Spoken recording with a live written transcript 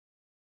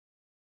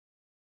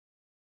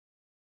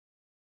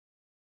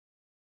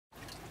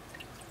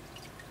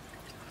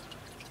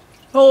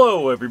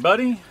Hello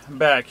everybody,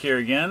 back here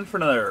again for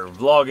another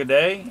vlog a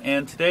day,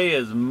 and today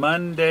is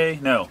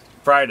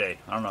Friday.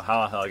 I don't know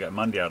how the hell I got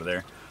Monday out of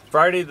there.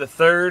 Friday the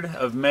 3rd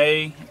of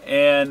May,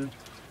 and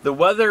the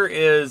weather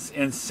is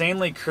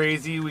insanely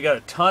crazy. We got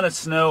a ton of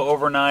snow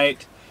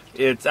overnight.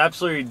 It's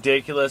absolutely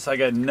ridiculous. I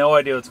got no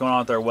idea what's going on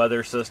with our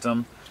weather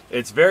system.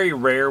 It's very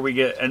rare we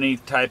get any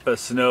type of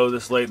snow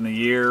this late in the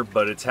year,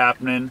 but it's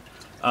happening.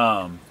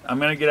 I'm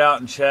going to get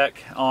out and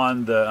check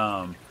on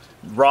the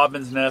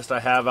robin's nest I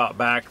have out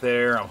back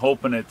there. I'm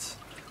hoping it's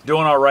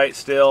doing all right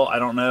still. I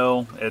don't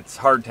know. It's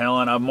hard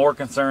telling. I'm more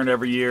concerned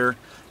every year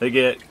they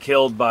get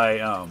killed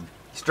by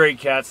stray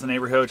cats in the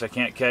neighborhood, which I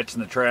can't catch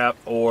in the trap,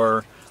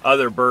 or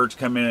other birds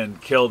come in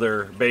and kill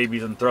their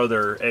babies and throw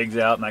their eggs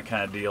out and that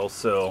kind of deal.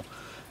 So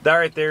that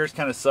right there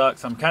kind of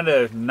sucks. I'm kind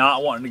of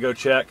not wanting to go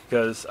check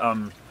because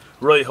I'm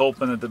really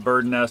hoping that the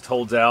bird nest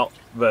holds out,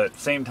 but at the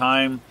same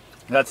time,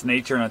 that's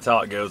nature and that's how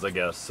it goes, I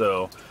guess.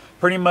 So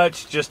pretty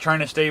much just trying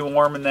to stay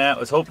warm in that. I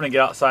was hoping to get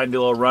outside and do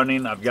a little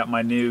running. I've got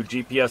my new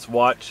GPS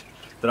watch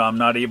that I'm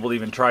not able to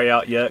even try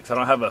out yet because I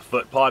don't have a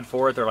foot pod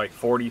for it. They're like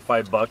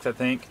 45 bucks, I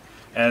think,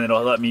 and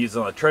it'll let me use it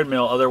on the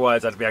treadmill.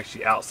 Otherwise, I'd be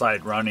actually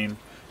outside running,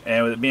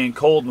 and with it being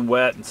cold and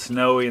wet and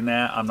snowy and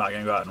that, I'm not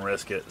going to go out and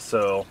risk it.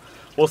 So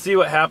we'll see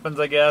what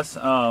happens, I guess.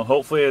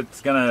 Hopefully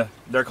it's gonna,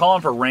 they're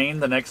calling for rain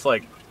the next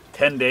like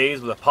 10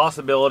 days with a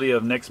possibility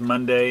of next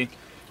Monday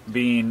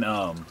being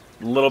a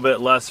little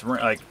bit less,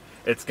 like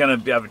it's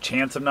going to have a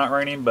chance of not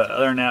raining, but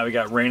other than that, we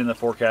got rain in the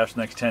forecast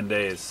the next 10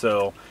 days.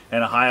 So,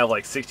 and a high of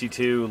like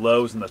 62,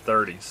 lows in the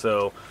 30s.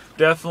 So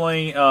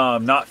definitely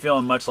not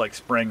feeling much like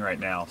spring right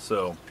now.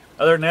 So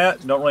other than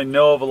that, don't really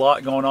know of a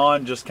lot going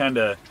on. Just kind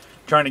of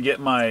trying to get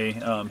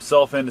my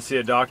self in to see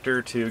a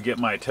doctor to get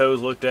my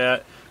toes looked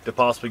at, to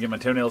possibly get my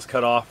toenails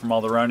cut off from all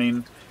the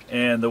running.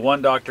 And the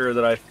one doctor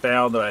that I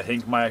found that I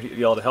think might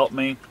be able to help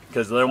me,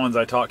 because the other ones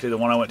I talked to, the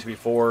one I went to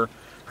before,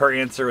 her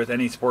answer with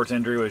any sports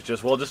injury was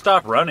just, well, just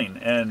stop running.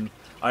 And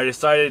I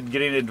decided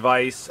getting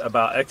advice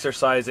about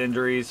exercise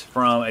injuries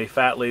from a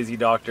fat, lazy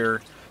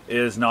doctor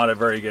is not a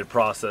very good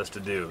process to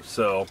do.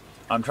 So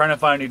I'm trying to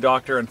find a new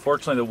doctor.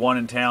 Unfortunately, the one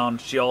in town,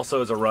 she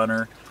also is a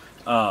runner.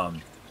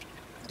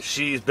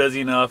 She's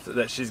busy enough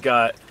that she's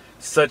got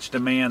such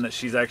demand that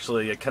she's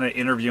actually kind of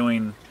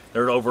interviewing.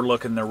 They're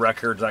overlooking their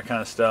records, that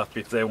kind of stuff,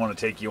 if they want to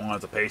take you on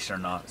as a patient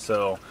or not.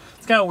 So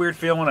it's kind of a weird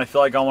feeling. I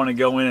feel like I want to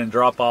go in and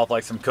drop off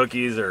like some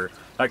cookies or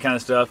that kind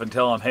of stuff and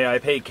tell them, hey, I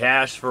pay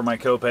cash for my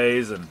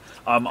copays and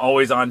I'm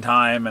always on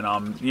time and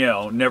I'm,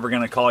 never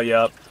going to call you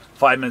up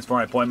 5 minutes for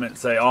my appointment and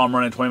say, oh, I'm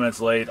running 20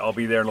 minutes late, I'll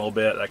be there in a little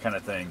bit, that kind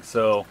of thing.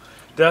 So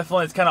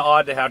definitely it's kind of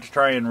odd to have to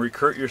try and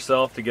recruit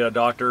yourself to get a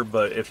doctor,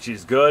 but if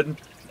she's good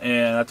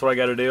and that's what I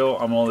got to do,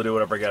 I'm willing to do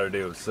whatever I got to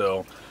do.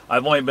 So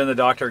I've only been to the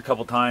doctor a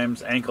couple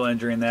times, ankle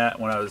injury and that,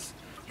 when I was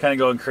kind of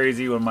going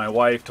crazy when my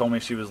wife told me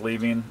she was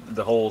leaving,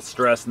 the whole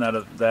stress and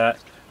that.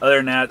 Other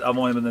than that, I've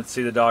only been to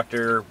see the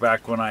doctor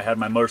back when I had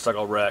my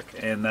motorcycle wreck,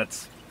 and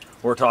that's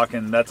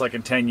like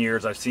in 10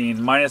 years I've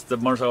seen, minus the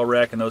motorcycle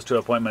wreck and those 2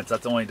 appointments,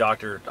 that's the only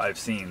doctor I've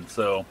seen.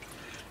 So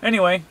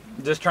anyway,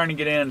 just trying to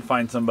get in and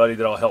find somebody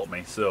that'll help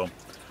me. So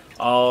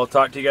I'll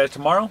talk to you guys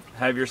tomorrow.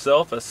 Have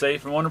yourself a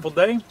safe and wonderful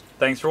day.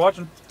 Thanks for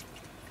watching.